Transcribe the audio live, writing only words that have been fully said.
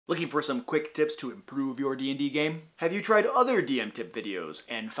Looking for some quick tips to improve your D&D game? Have you tried other DM tip videos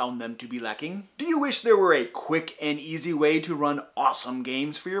and found them to be lacking? Do you wish there were a quick and easy way to run awesome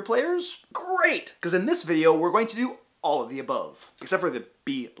games for your players? Great! Because in this video, we're going to do all of the above. Except for the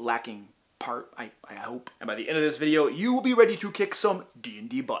be lacking part, I hope. And by the end of this video, you will be ready to kick some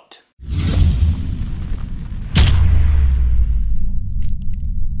D&D butt.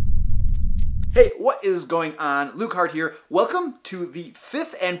 Hey, what is going on? Luke Hart here. Welcome to the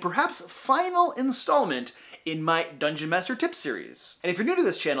 5th and perhaps final installment in my Dungeon Master Tips series. And if you're new to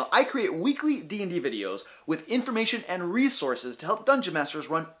this channel, I create weekly D&D videos with information and resources to help Dungeon Masters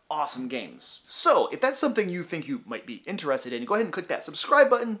run awesome games. So, if that's something you think you might be interested in, go ahead and click that subscribe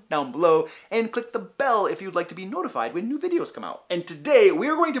button down below and click the bell if you'd like to be notified when new videos come out. And today, we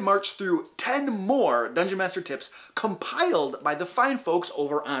are going to march through 10 more Dungeon Master tips compiled by the fine folks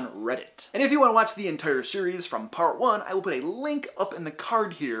over on Reddit. And if you want to watch the entire series from part 1, I will put a link up in the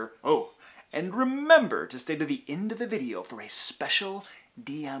card here. Oh, and remember to stay to the end of the video for a special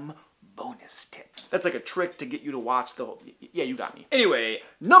DM bonus tip. That's like a trick to get you to watch the whole... Yeah, you got me. Anyway,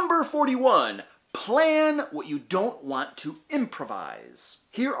 number 41. Plan what you don't want to improvise.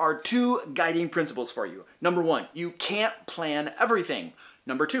 Here are 2 guiding principles for you. Number 1, you can't plan everything.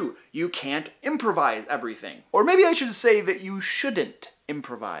 Number 2, you can't improvise everything. Or maybe I should say that you shouldn't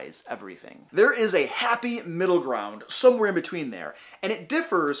improvise everything. There is a happy middle ground somewhere in between there, and it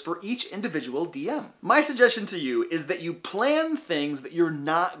differs for each individual DM. My suggestion to you is that you plan things that you're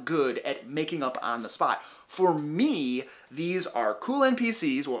not good at making up on the spot. For me, these are cool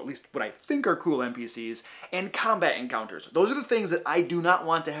NPCs, or at least what I think are cool NPCs, and combat encounters. Those are the things that I do not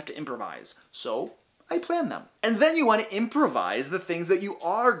want to have to improvise. So, I plan them. And then you want to improvise the things that you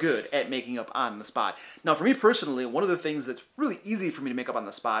are good at making up on the spot. Now for me personally, one of the things that's really easy for me to make up on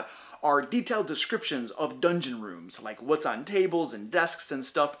the spot are detailed descriptions of dungeon rooms, like what's on tables and desks and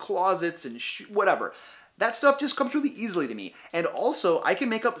stuff, closets and whatever. That stuff just comes really easily to me. And also, I can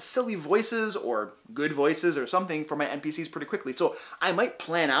make up silly voices or good voices or something for my NPCs pretty quickly. So I might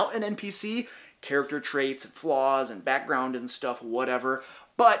plan out an NPC, character traits, flaws, and background and stuff, whatever.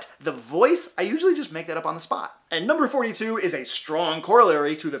 But the voice, I usually just make that up on the spot. And number 42 is a strong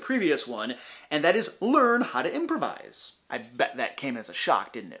corollary to the previous one, and that is learn how to improvise. I bet that came as a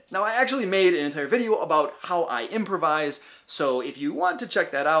shock, didn't it? Now, I actually made an entire video about how I improvise, so if you want to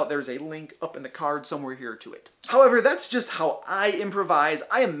check that out, there's a link up in the card somewhere here to it. However, that's just how I improvise.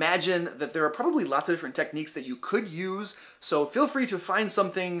 I imagine that there are probably lots of different techniques that you could use, so feel free to find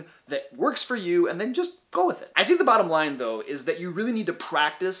something that works for you and then just go with it. I think the bottom line, though, is that you really need to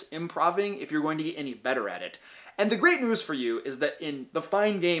practice improving if you're going to get any better at it. And the great news for you is that in the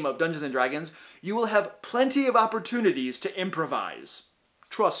fine game of Dungeons & Dragons, you will have plenty of opportunities to improvise.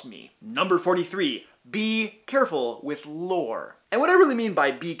 Trust me. Number 43, be careful with lore. And what I really mean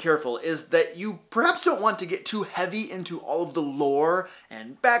by be careful is that you perhaps don't want to get too heavy into all of the lore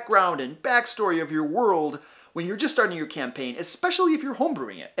and background and backstory of your world when you're just starting your campaign, especially if you're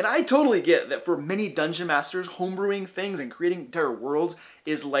homebrewing it. And I totally get that for many dungeon masters, homebrewing things and creating entire worlds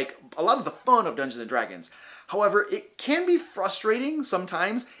is like a lot of the fun of Dungeons & Dragons. However, it can be frustrating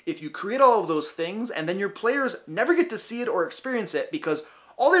sometimes if you create all of those things and then your players never get to see it or experience it because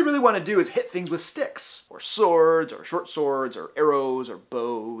all they really want to do is hit things with sticks, or swords, or short swords, or arrows, or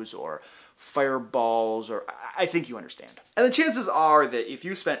bows, or fireballs, or I think you understand. And the chances are that if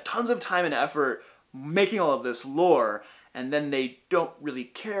you spent tons of time and effort making all of this lore, and then they don't really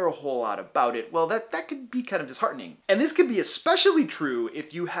care a whole lot about it, well, that could be kind of disheartening. And this can be especially true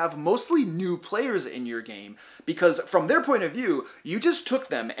if you have mostly new players in your game, because from their point of view, you just took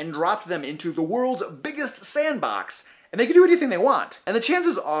them and dropped them into the world's biggest sandbox, and they can do anything they want. And the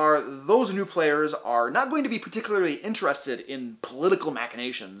chances are those new players are not going to be particularly interested in political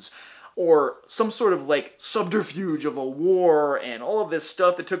machinations or some sort of like subterfuge of a war and all of this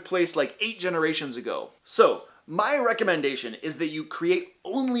stuff that took place like 8 generations ago. So, my recommendation is that you create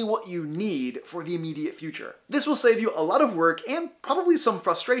only what you need for the immediate future. This will save you a lot of work and probably some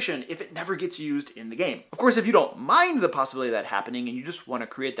frustration if it never gets used in the game. Of course, if you don't mind the possibility of that happening and you just want to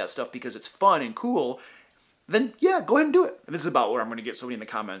create that stuff because it's fun and cool, then yeah, go ahead and do it. And this is about where I'm going to get somebody in the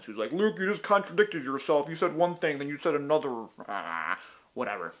comments who's like, Luke, you just contradicted yourself. You said one thing, then you said another.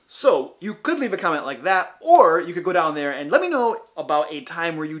 Whatever. So you could leave a comment like that, or you could go down there and let me know about a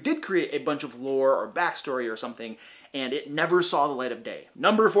time where you did create a bunch of lore or backstory or something, and it never saw the light of day.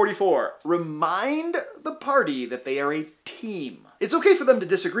 Number 44, remind the party that they are a team. It's okay for them to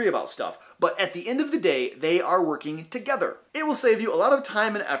disagree about stuff, but at the end of the day, they are working together. It will save you a lot of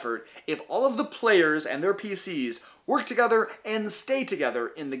time and effort if all of the players and their PCs work together and stay together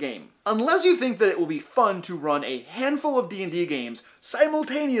in the game. Unless you think that it will be fun to run a handful of D&D games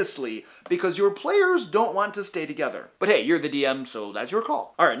simultaneously because your players don't want to stay together. But hey, you're the DM, so that's your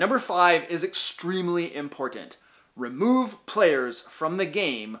call. All right, number 5 is extremely important. Remove players from the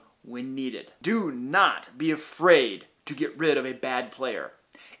game when needed. Do not be afraid to get rid of a bad player.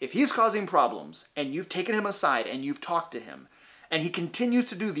 If he's causing problems and you've taken him aside and you've talked to him and he continues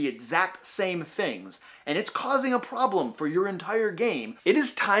to do the exact same things and it's causing a problem for your entire game, it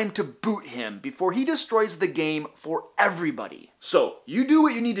is time to boot him before he destroys the game for everybody. So you do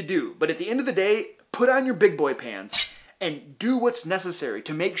what you need to do, but at the end of the day, put on your big boy pants and do what's necessary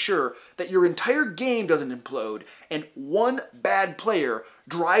to make sure that your entire game doesn't implode and one bad player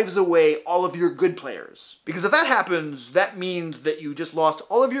drives away all of your good players. Because if that happens, that means that you just lost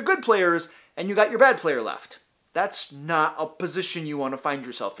all of your good players and you got your bad player left. That's not a position you want to find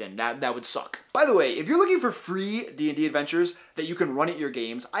yourself in. That would suck. By the way, if you're looking for free D&D adventures that you can run at your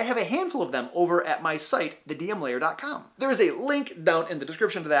games, I have a handful of them over at my site, thedmlair.com. There is a link down in the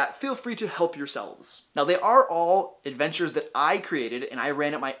description to that. Feel free to help yourselves. Now, they are all adventures that I created and I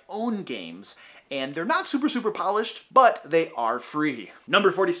ran at my own games, and they're not super polished, but they are free.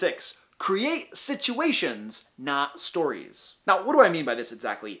 Number 46, create situations, not stories. Now, what do I mean by this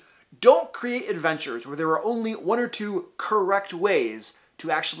exactly? Don't create adventures where there are only 1 or 2 correct ways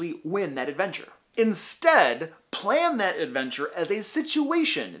to actually win that adventure. Instead, plan that adventure as a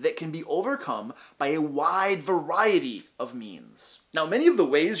situation that can be overcome by a wide variety of means. Now, many of the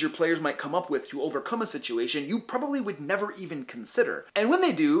ways your players might come up with to overcome a situation you probably would never even consider. And when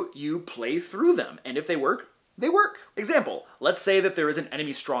they do, you play through them. And if they work, they work. Example, let's say that there is an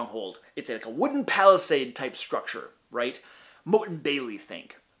enemy stronghold. It's like a wooden palisade type structure, right? Moat and Bailey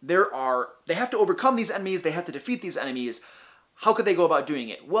think. They have to overcome these enemies, they have to defeat these enemies. How could they go about doing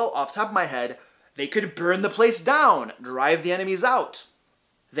it? Well, off the top of my head, they could burn the place down, drive the enemies out.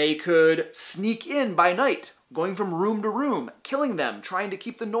 They could sneak in by night, going from room to room, killing them, trying to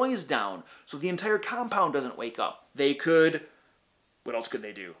keep the noise down so the entire compound doesn't wake up. They could... What else could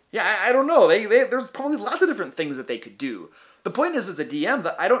they do? Yeah, I don't know. There's probably lots of different things that they could do. The point is, as a DM,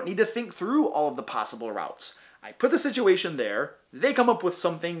 that I don't need to think through all of the possible routes. I put the situation there, they come up with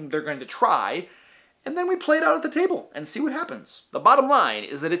something they're going to try, and then we play it out at the table and see what happens. The bottom line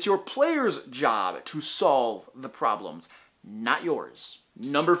is that it's your player's job to solve the problems, not yours.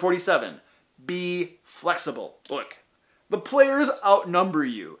 Number 47, be flexible. Look, the players outnumber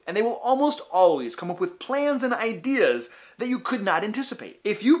you, and they will almost always come up with plans and ideas that you could not anticipate.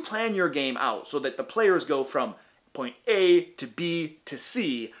 If you plan your game out so that the players go from point A to B to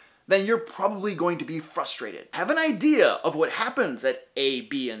C, then you're probably going to be frustrated. Have an idea of what happens at A,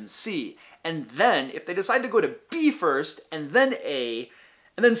 B, and C, and then if they decide to go to B first, and then A,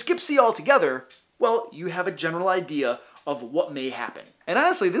 and then skip C altogether, well, you have a general idea of what may happen. And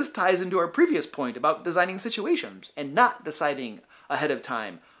honestly, this ties into our previous point about designing situations and not deciding ahead of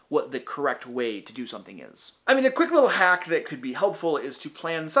time what the correct way to do something is. I mean, a quick little hack that could be helpful is to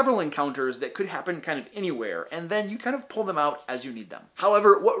plan several encounters that could happen kind of anywhere, and then you kind of pull them out as you need them.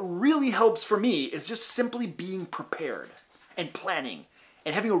 However, what really helps for me is just simply being prepared and planning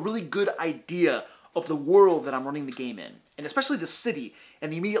and having a really good idea of the world that I'm running the game in, and especially the city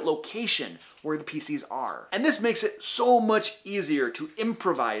and the immediate location where the PCs are. And this makes it so much easier to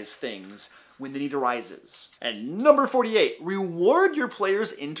improvise things when the need arises. And number 48, reward your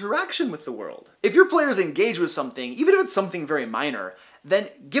players' interaction with the world. If your players engage with something, even if it's something very minor, then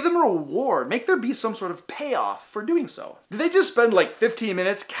give them a reward. Make there be some sort of payoff for doing so. Did they just spend like 15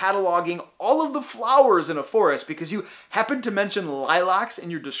 minutes cataloging all of the flowers in a forest because you happened to mention lilacs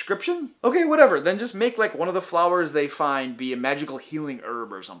in your description? Okay, whatever, then just make like one of the flowers they find be a magical healing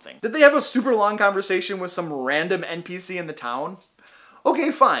herb or something. Did they have a super long conversation with some random NPC in the town?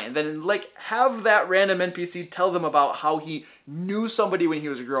 Okay, fine, then like have that random NPC tell them about how he knew somebody when he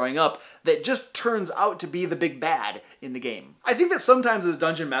was growing up that just turns out to be the big bad in the game. I think that sometimes as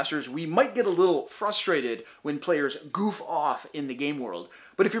Dungeon Masters we might get a little frustrated when players goof off in the game world,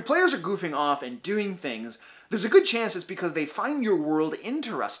 but if your players are goofing off and doing things, there's a good chance it's because they find your world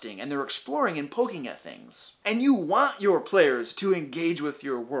interesting and they're exploring and poking at things. And you want your players to engage with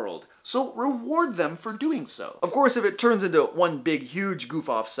your world, so reward them for doing so. Of course, if it turns into one big, huge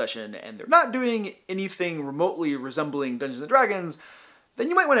goof-off session and they're not doing anything remotely resembling Dungeons & Dragons, then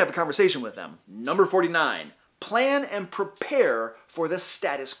you might want to have a conversation with them. Number 49, plan and prepare for the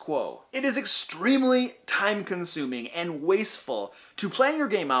status quo. It is extremely time-consuming and wasteful to plan your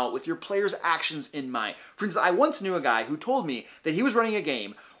game out with your players' actions in mind. For instance, I once knew a guy who told me that he was running a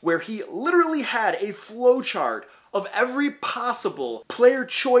game where he literally had a flowchart of every possible player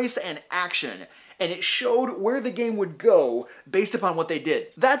choice and action, and it showed where the game would go based upon what they did.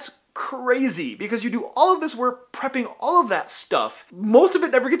 That's crazy, because you do all of this work prepping all of that stuff. Most of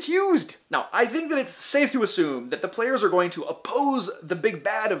it never gets used. Now, I think that it's safe to assume that the players are going to oppose the big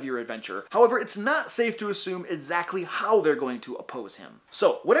bad of your adventure. However, it's not safe to assume exactly how they're going to oppose him.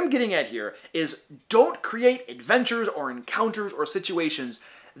 So, what I'm getting at here is don't create adventures or encounters or situations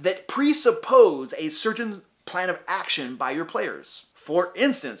that presuppose a certain plan of action by your players. For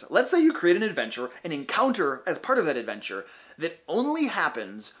instance, let's say you create an adventure, an encounter as part of that adventure, that only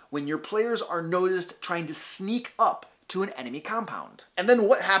happens when your players are noticed trying to sneak up to an enemy compound. And then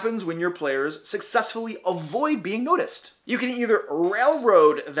what happens when your players successfully avoid being noticed? You can either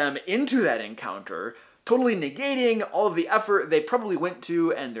railroad them into that encounter, totally negating all of the effort they probably went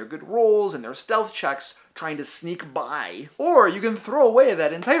to and their good rolls and their stealth checks trying to sneak by, or you can throw away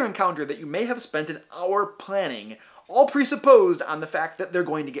that entire encounter that you may have spent an hour planning, all presupposed on the fact that they're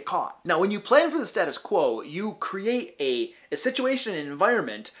going to get caught. Now, when you plan for the status quo, you create a situation and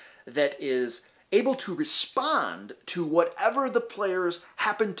environment that is able to respond to whatever the players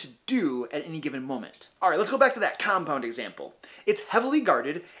happen to do at any given moment. All right, let's go back to that compound example. It's heavily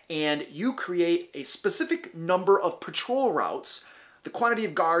guarded, and you create a specific number of patrol routes, the quantity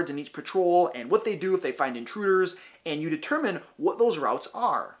of guards in each patrol, and what they do if they find intruders, and you determine what those routes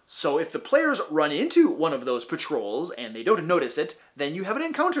are. So if the players run into one of those patrols and they don't notice it, then you have an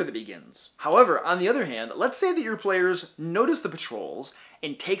encounter that begins. However, on the other hand, let's say that your players notice the patrols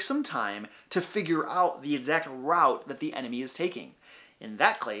and take some time to figure out the exact route that the enemy is taking. In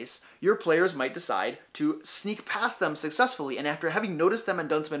that case, your players might decide to sneak past them successfully, and after having noticed them and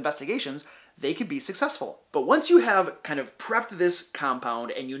done some investigations, they could be successful. But once you have kind of prepped this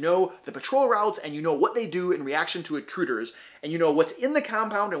compound, and you know the patrol routes, and you know what they do in reaction to intruders, and you know what's in the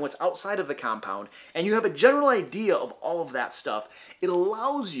compound and what's outside of the compound, and you have a general idea of all of that stuff, it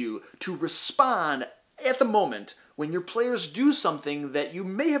allows you to respond at the moment when your players do something that you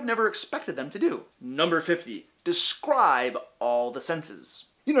may have never expected them to do. Number 50. Describe all the senses.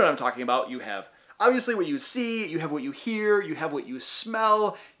 You know what I'm talking about. You have obviously what you see, you have what you hear, you have what you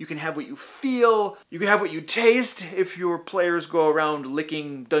smell, you can have what you feel, you can have what you taste if your players go around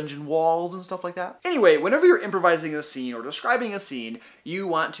licking dungeon walls and stuff like that. Anyway, whenever you're improvising a scene or describing a scene, you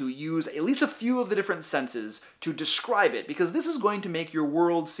want to use at least a few of the different senses to describe it, because this is going to make your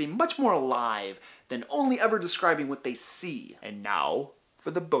world seem much more alive than only ever describing what they see. And now for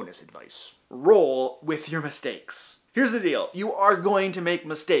the bonus advice. Roll with your mistakes. Here's the deal. You are going to make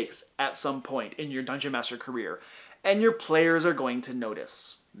mistakes at some point in your Dungeon Master career, and your players are going to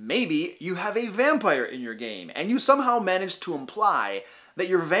notice. Maybe you have a vampire in your game, and you somehow manage to imply that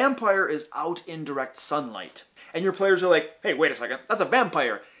your vampire is out in direct sunlight. And your players are like, hey, wait a second, that's a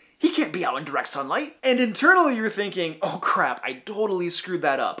vampire. He can't be out in direct sunlight. And internally you're thinking, oh crap, I totally screwed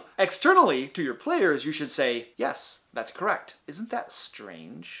that up. Externally, to your players, you should say, yes, that's correct. Isn't that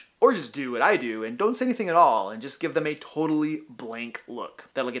strange? Or just do what I do and don't say anything at all and just give them a totally blank look.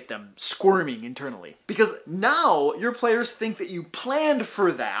 That'll get them squirming internally. Because now your players think that you planned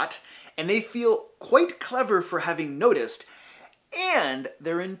for that, and they feel quite clever for having noticed, and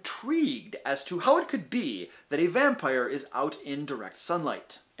they're intrigued as to how it could be that a vampire is out in direct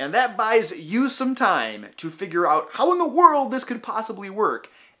sunlight. And that buys you some time to figure out how in the world this could possibly work,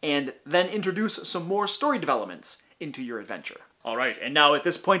 and then introduce some more story developments into your adventure. Alright, and now at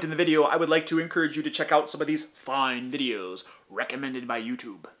this point in the video, I would like to encourage you to check out some of these fine videos recommended by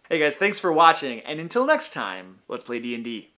YouTube. Hey guys, thanks for watching, and until next time, let's play D&D.